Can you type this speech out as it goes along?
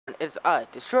It's I,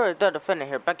 Destroyer the Defender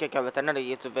here, back again with another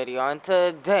YouTube video, and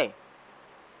today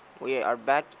we are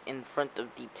back in front of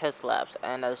the test labs,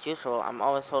 and as usual, I'm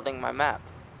always holding my map.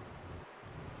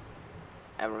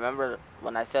 And remember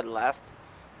when I said the last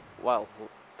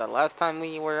time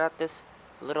we were at this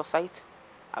little site,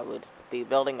 I would be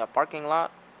building a parking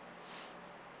lot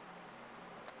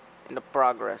in the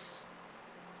progress,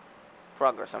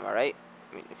 am I right?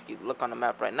 I mean, if you look on the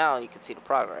map right now, you can see the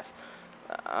progress.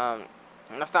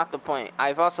 That's not the point.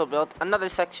 I've also built another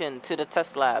section to the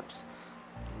test labs.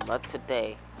 But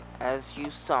today, as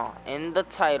you saw in the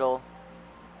title,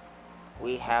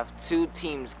 we have two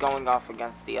teams going off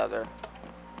against the other.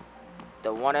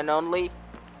 The one and only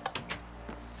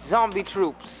zombie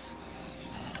troops.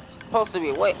 Supposed to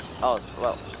be oh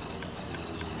well.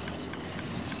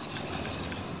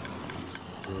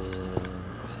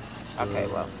 Okay,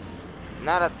 well.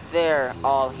 Now that they're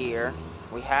all here,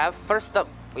 first up,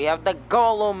 we have the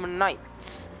Golem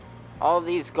Knights. All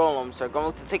these golems are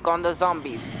going to take on the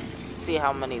zombies. See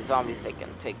how many zombies they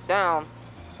can take down.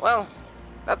 Well,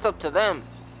 that's up to them.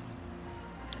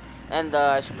 And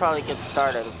I should probably get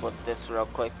started with this real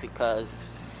quick because,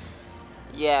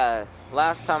 yeah,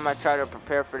 last time I tried to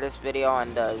prepare for this video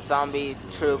and the zombie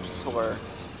troops were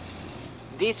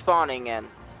despawning and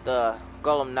the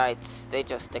Golem Knights, they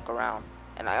just stick around.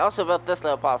 And I also built this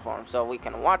little platform so we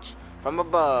can watch from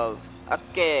above.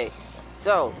 Okay,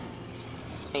 so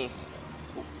any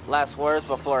last words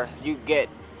before you get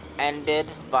ended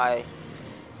by,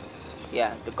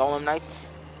 yeah, the Golem Knights?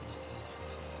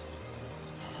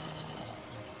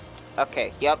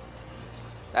 Okay, yep,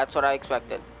 that's what I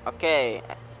expected. Okay,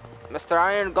 Mr.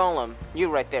 Iron Golem, you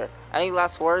right there. Any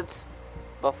last words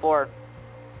before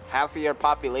half of your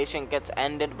population gets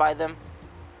ended by them?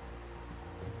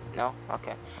 No?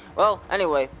 Okay. Well,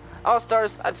 anyway, all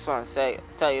stars, I just want to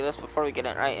tell you this before we get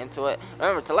right into it.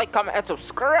 Remember to like, comment, and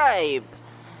subscribe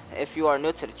if you are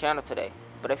new to the channel today.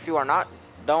 But if you are not,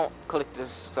 don't click the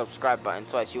subscribe button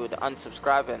twice. You would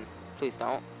unsubscribe, and please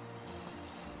don't.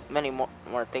 Many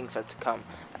more things are to come.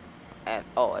 And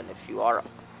and if you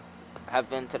have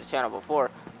been to the channel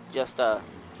before, just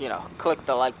click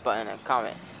the like button and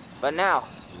comment. But now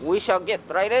we shall get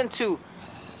right into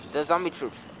the zombie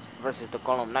troops versus the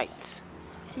Golem Knights.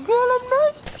 Golem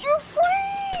Knights, you're free!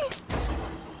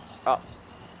 Oh,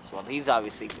 well, he's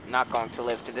obviously not going to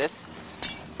live to this.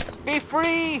 Be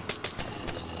free!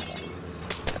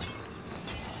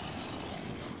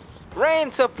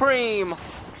 Reign supreme!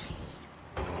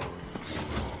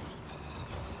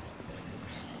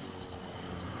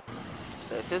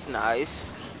 This is nice.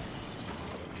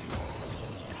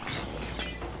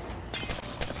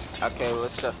 Okay,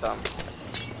 let's just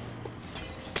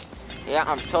yeah,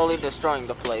 I'm totally destroying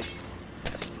the place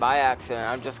by accident.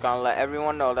 I'm just gonna let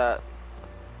everyone know that.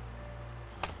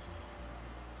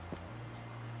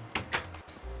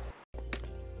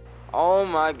 Oh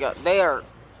my god, they're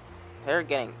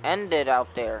getting ended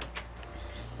out there.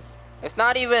 It's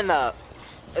not even a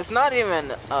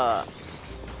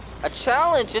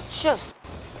challenge. It's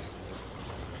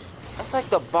like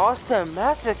the Boston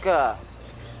Massacre.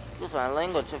 Excuse my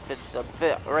language if it's a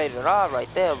bit rated R right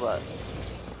there, but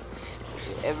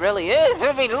it really is.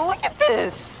 I mean, look at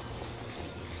this.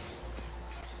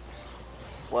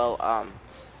 Well,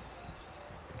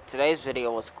 today's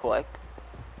video was quick.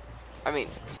 I mean,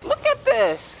 look at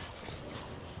this.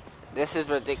 This is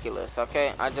ridiculous,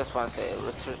 okay? I just want to say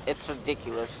it's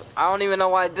ridiculous. I don't even know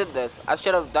why I did this. I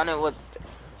should have done it with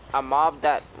a mob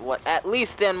that would at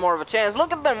least stand more of a chance.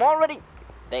 Look at them already.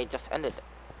 They just ended it.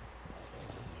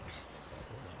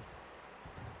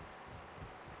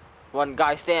 One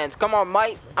guy stands. Come on,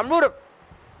 Mike. I'm rooting.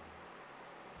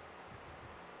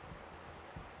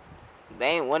 They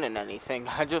ain't winning anything.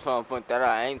 I just want to point that out.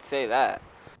 I ain't say that.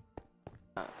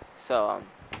 Hold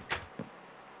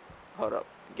up.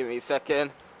 Give me a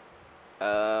second.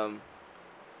 My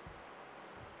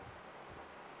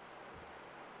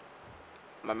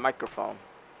microphone.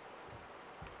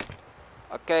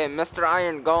 Okay, Mr.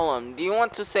 Iron Golem, do you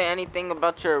want to say anything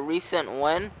about your recent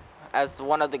win as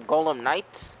one of the Golem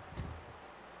Knights?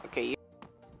 Okay,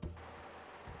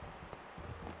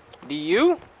 do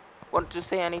you want to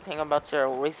say anything about your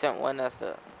recent win as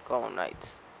the Golem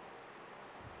Knights?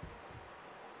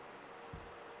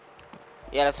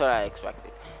 Yeah, that's what I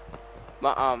expected.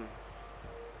 But, I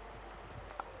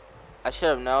should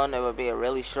have known it would be a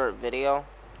really short video.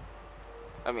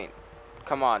 I mean,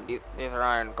 come on, these are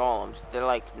Iron Golems. They're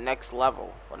like next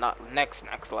level. Well, not next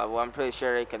level. I'm pretty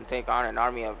sure they can take on an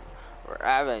army of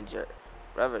Ravagers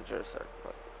or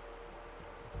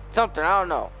something. I don't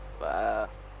know. But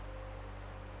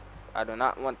I do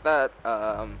not want that.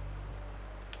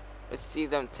 Let's see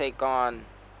them take on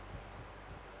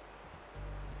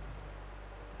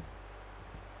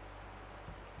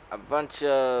a bunch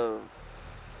of,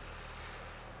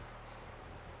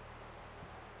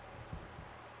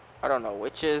 I don't know,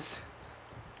 witches.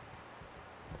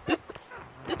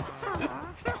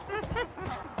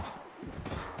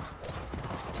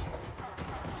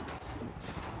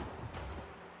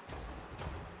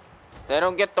 They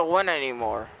don't get the win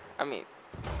anymore. I mean,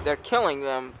 they're killing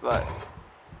them, but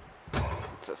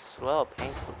it's a slow,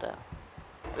 painful death.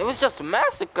 It was just a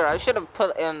massacre. I should have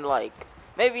put in, like,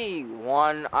 maybe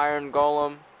one iron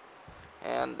golem.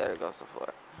 And there goes the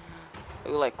floor.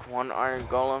 Maybe like one iron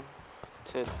golem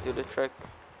to do the trick.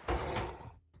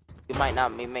 You might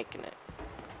not be making it.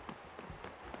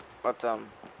 But,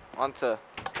 on to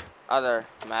other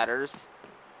matters.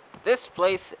 This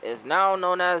place is now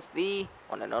known as the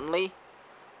one and only.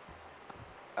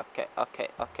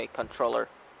 Okay, controller.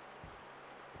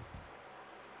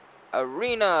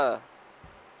 Arena.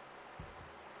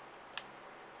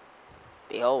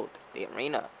 Behold, the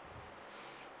arena.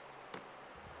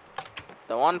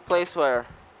 The one place where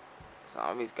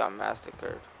zombies got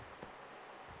massacred.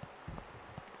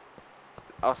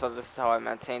 Also, this is how I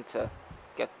maintain to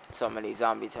get so many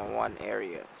zombies in one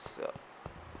area. So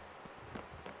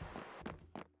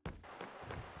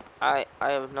I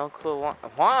have no clue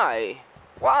why.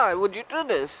 Why would you do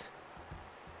this?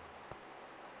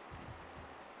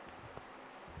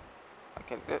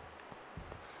 Okay, good.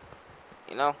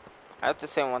 You know, I have to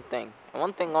say one thing, and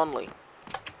one thing only.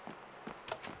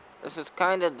 This is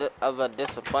kind of a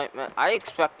disappointment. I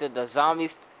expected the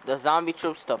zombie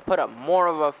troops to put up more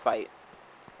of a fight.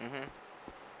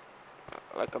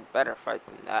 Like a better fight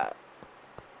than that.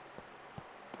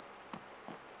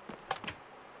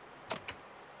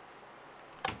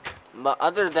 But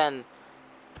other than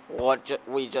what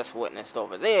we just witnessed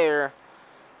over there,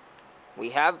 we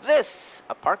have this,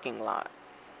 a parking lot.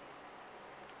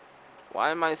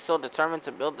 Why am I so determined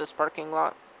to build this parking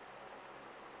lot?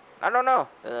 I don't know.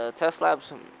 The test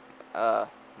labs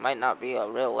might not be a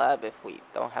real lab if we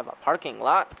don't have a parking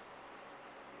lot.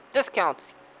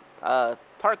 Discounts,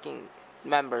 parking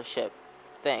membership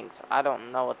things. I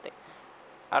don't know what they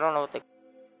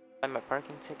buy my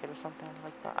parking ticket or something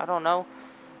like that. I don't know.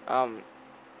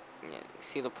 Yeah,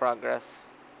 see the progress.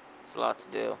 It's a lot to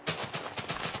do.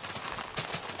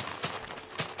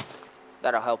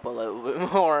 That'll help a little bit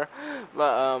more,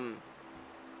 but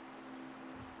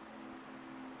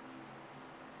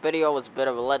video was a bit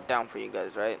of a letdown for you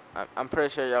guys, right? I'm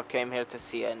pretty sure y'all came here to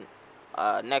see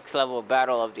a next level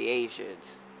battle of the Asians.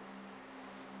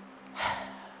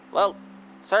 Well,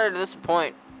 sorry to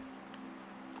disappoint.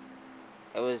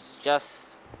 It was just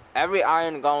every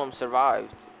iron golem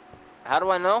survived. How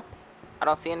do I know? I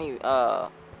don't see any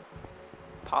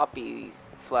poppy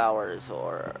flowers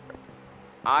or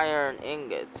iron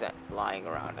ingots lying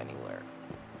around anywhere.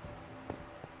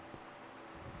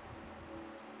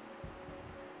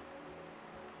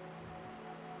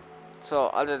 So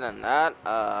other than that,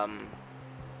 I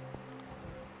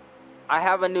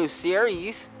have a new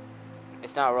series.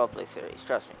 It's not a roleplay series,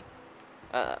 trust me.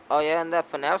 Oh yeah, and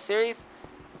that FNAF series,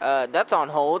 that's on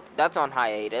hold. That's on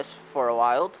hiatus for a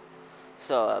while.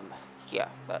 So yeah,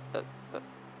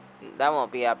 that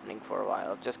won't be happening for a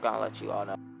while. Just gonna let you all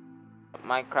know.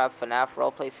 Minecraft FNAF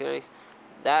roleplay series,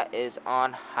 that is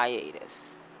on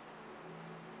hiatus.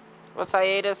 What's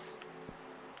hiatus?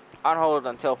 On hold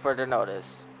until further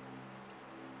notice.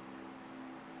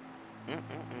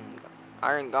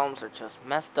 Iron golems are just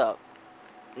messed up.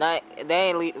 They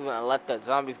ain't even gonna let the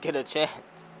zombies get a chance.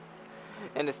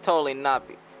 And it's totally not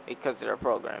because of their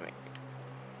programming.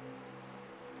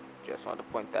 Just want to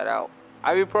point that out.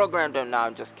 I reprogrammed them now,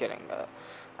 I'm just kidding.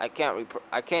 I can't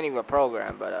even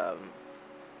program, but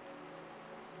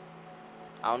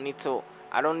I don't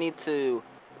need to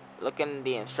look in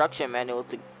the instruction manual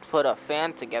to put a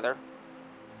fan together.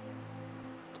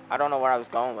 I don't know where I was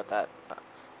going with that.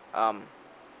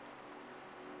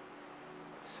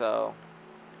 So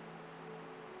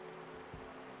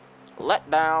let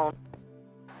down.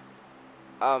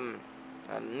 A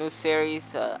new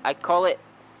series. I call it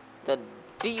the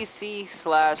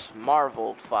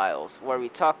DC/Marvel files, where we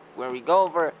go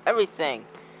over everything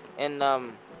in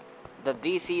the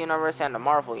DC universe and the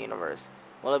Marvel universe.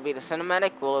 Will it be the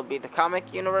cinematic? Will it be the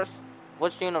comic universe?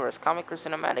 Which universe? Comic or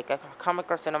cinematic? Comic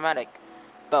or cinematic?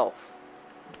 Both.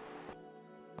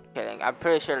 Kidding. I'm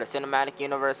pretty sure the cinematic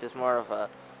universe is more of a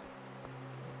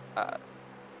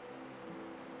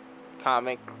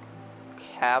comic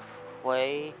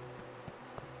halfway.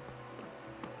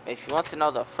 If you want to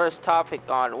know the first topic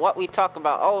on what we talk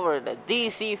about over the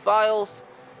DC files,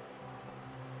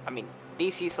 I mean,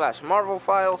 DC slash Marvel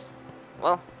files.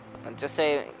 Well, I'm just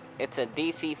saying it's a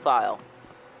DC file.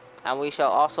 And we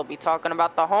shall also be talking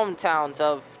about the hometowns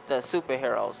of the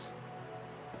superheroes.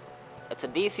 It's a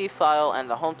DC file and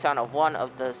the hometown of one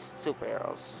of the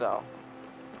superheroes. So,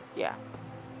 yeah.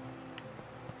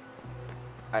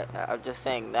 I'm just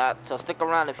saying that. So stick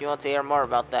around if you want to hear more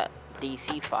about that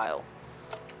DC file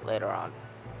later on.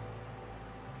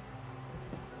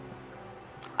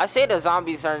 I say the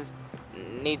zombies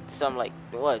need some, like,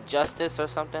 what, justice or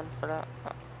something for that?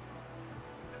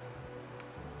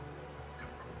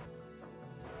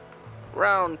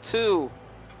 Round 2.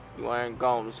 You Iron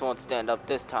Golems won't stand up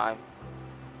this time.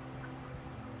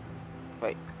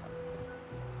 Wait.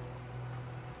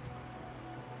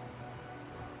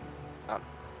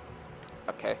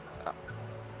 Okay.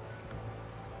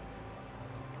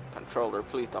 Controller,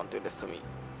 please don't do this to me.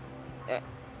 Okay,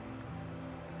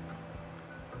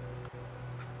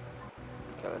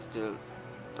 let's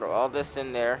throw all this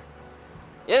in there.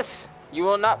 Yes, you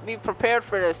will not be prepared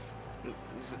for this,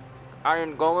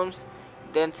 Iron Golems.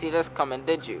 Didn't see this coming,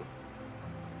 did you?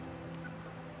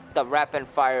 The rapid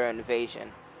fire invasion.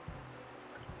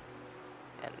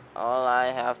 And all I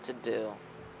have to do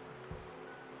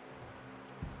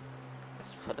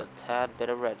is put a tad bit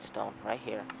of redstone right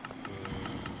here.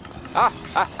 Ah!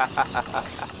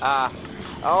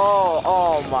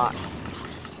 Oh my.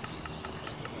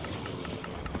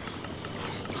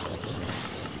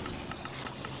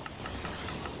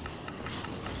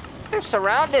 They've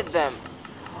surrounded them.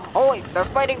 Oh wait, they're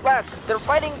fighting back. They're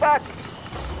fighting back.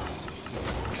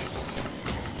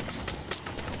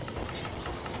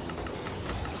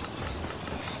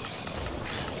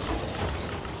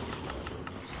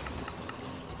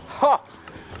 Huh.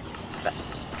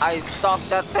 I stalked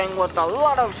that thing with a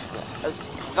lot of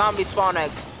zombie spawn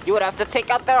eggs. You would have to take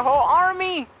out their whole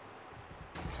army.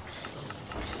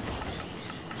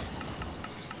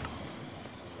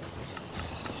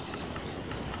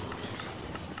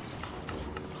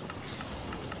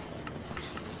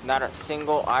 Not a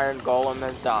single Iron Golem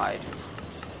has died.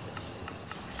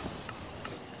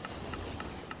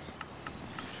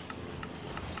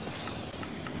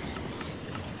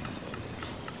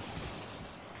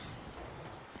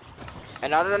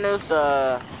 In other news,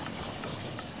 the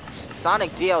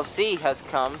Sonic DLC has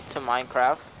come to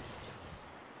Minecraft.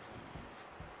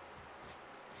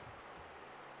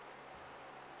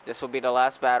 This will be the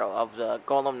last battle of the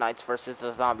Golem Knights versus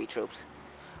the zombie troops.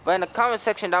 But in the comment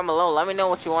section down below, let me know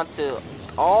what you want to...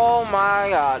 Oh my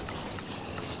god.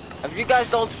 If you guys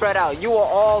don't spread out, you will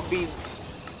all be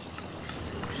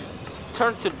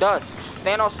turned to dust.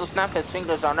 Thanos will snap his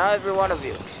fingers on every one of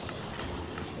you.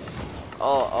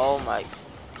 Oh my.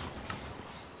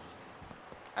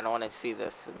 I don't want to see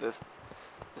this. This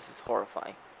is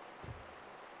horrifying.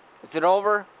 Is it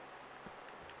over?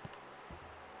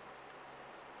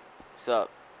 What's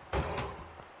up?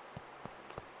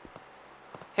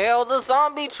 Hail the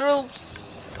zombie troops!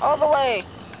 All the way!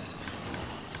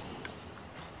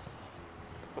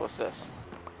 What's this?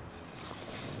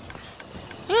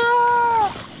 Yeah!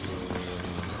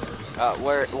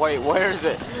 Where is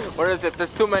it? Where is it?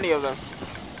 There's too many of them.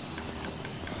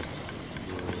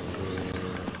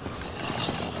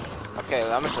 Okay,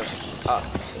 let me just,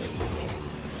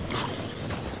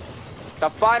 the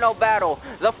final battle!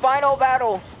 The final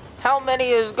battle! How many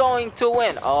is going to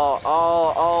win?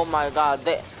 Oh my god.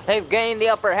 They've gained the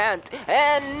upper hand.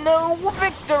 And no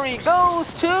victory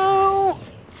goes to...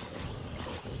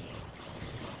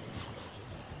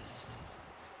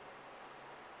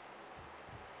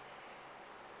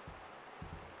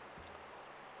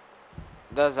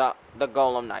 the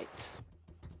Golem Knights.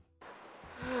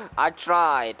 I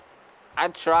tried,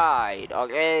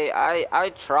 okay?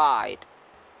 I tried.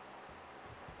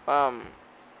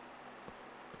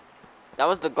 That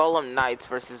was the Golem Knights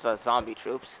versus zombie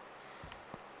troops.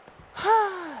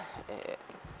 Y'all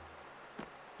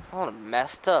are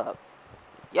messed up.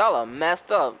 Y'all are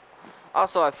messed up.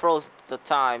 Also, I froze the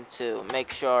time to make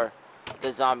sure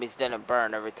the zombies didn't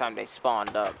burn every time they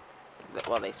spawned up.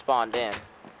 Well, they spawned in.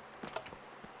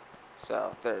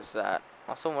 So, there's that.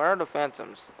 Also, where are the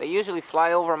phantoms? They usually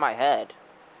fly over my head.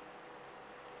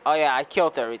 Oh yeah, I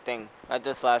killed everything. I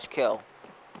just slash kill.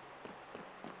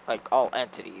 Like, all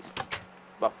entities.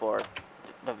 Before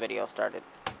the video started.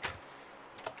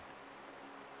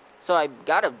 So I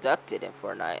got abducted in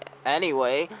Fortnite.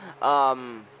 Anyway, I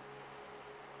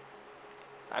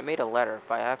made a letter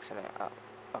by accident. Oh,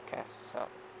 okay, so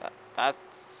that's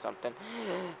something.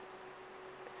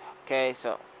 Okay,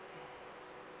 so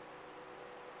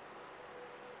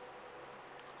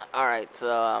alright,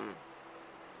 so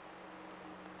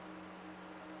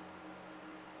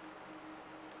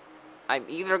I'm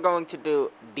either going to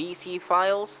do DC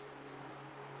files,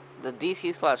 the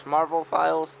DC/Marvel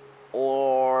files,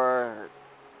 or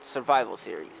survival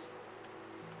series.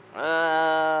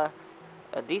 A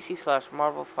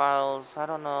DC/Marvel files, I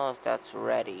don't know if that's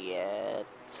ready yet.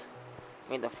 I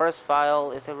mean, the first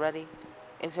file, is it ready?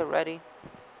 Is it ready?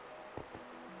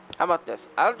 How about this?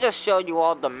 I'll just show you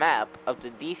all the map of the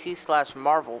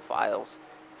DC/Marvel files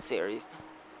series,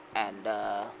 and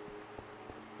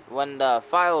when the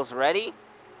file's ready,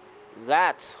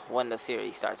 that's when the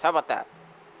series starts. How about that?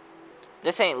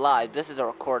 This ain't live, this is a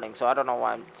recording, so I don't know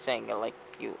why I'm saying it like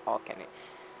you all can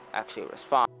actually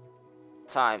respond.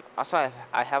 Time. Also,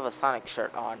 I have a Sonic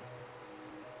shirt on.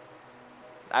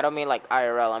 I don't mean like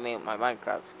IRL, I mean my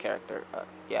Minecraft character.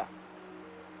 Yeah.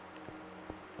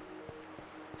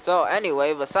 So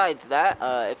anyway, besides that,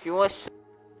 if you wish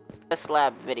this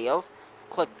lab videos,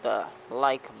 click the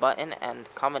like button and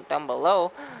comment down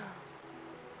below.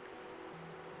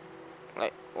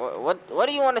 Like, what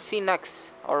do you want to see next,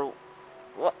 or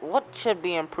what should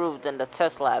be improved in the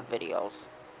test lab videos?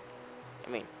 I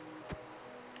mean,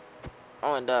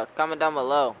 oh, and comment down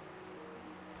below.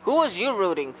 Who was you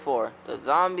rooting for? The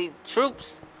zombie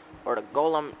troops or the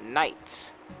Golem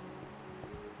Knights?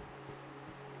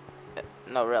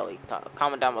 No, really.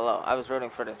 Comment down below. I was rooting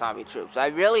for the zombie troops. I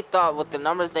really thought with the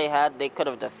numbers they had, they could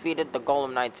have defeated the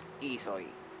Golem Knights easily.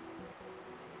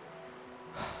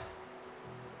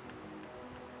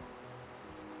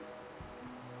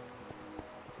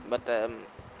 But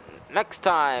next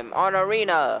time on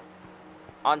Arena,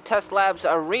 on Test Labs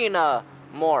Arena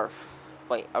Morph.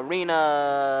 Wait,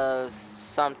 Arena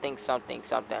something.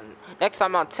 Next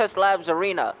time on Test Labs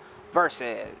Arena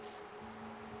versus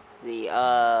the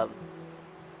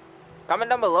comment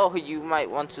down below who you might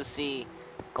want to see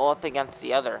go up against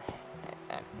the other.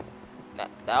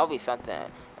 That'll be something.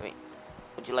 I mean,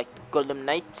 would you like the Golem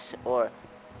Knights or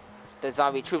the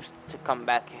zombie troops to come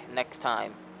back next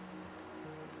time?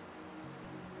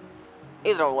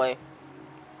 Either way,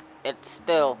 it's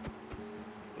still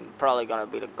probably gonna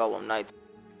be the Golem Knights.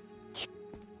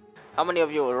 How many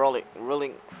of you are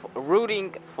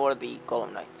rooting for the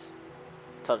Golem Knights?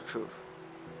 Tell the truth,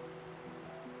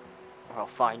 or I'll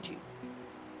find you.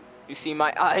 You see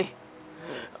my eye?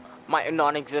 My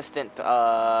non-existent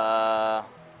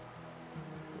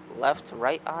left,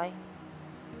 right eye?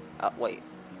 Wait.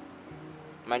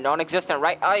 My non-existent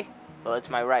right eye? Well, it's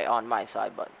my right on my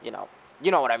side, but you know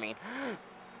what I mean.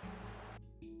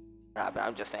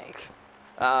 I'm just saying.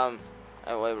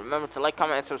 Anyway, remember to like,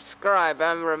 comment, and subscribe,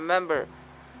 and remember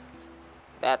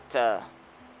that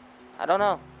I don't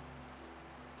know.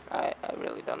 I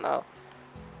really don't know.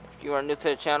 If you are new to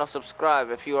the channel,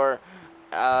 subscribe. If you are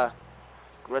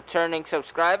returning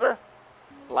subscriber,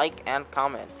 like and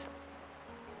comment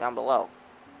down below.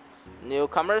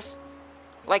 Newcomers,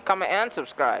 like, comment, and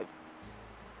subscribe.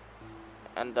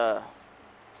 And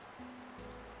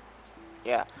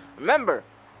yeah, remember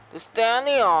to stay on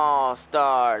the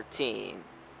All-Star team.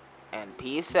 And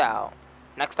peace out.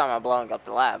 Next time I'm blowing up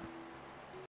the lab.